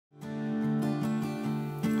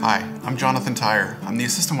Hi, I'm Jonathan Tyer. I'm the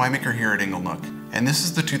assistant winemaker here at Inglenook, and this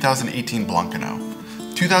is the 2018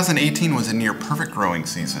 Blancaneaux. 2018 was a near perfect growing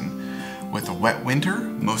season with a wet winter,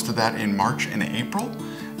 most of that in March and April,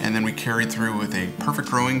 and then we carried through with a perfect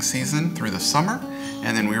growing season through the summer,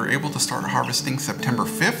 and then we were able to start harvesting September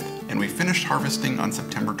 5th, and we finished harvesting on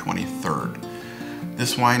September 23rd.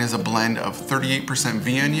 This wine is a blend of 38%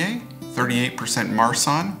 Viognier, 38%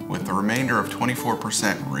 Marsanne, with the remainder of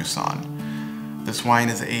 24% Roussanne. This wine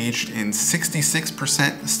is aged in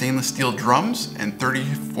 66% stainless steel drums and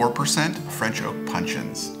 34% French oak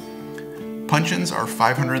puncheons. Puncheons are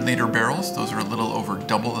 500-liter barrels. Those are a little over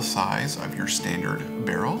double the size of your standard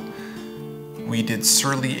barrel. We did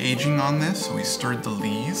surly aging on this. We stirred the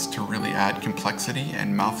lees to really add complexity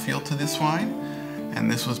and mouthfeel to this wine. And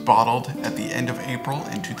this was bottled at the end of April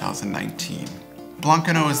in 2019.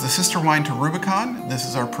 Blancaneaux is the sister wine to Rubicon. This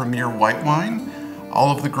is our premier white wine. All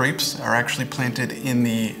of the grapes are actually planted in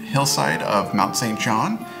the hillside of Mount St.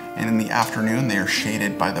 John, and in the afternoon they are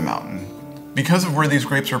shaded by the mountain. Because of where these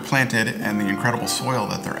grapes are planted and the incredible soil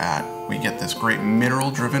that they're at, we get this great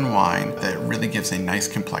mineral-driven wine that really gives a nice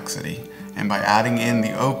complexity. And by adding in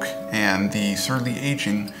the oak and the surly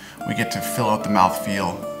aging, we get to fill out the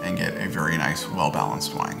mouthfeel and get a very nice,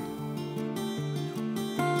 well-balanced wine.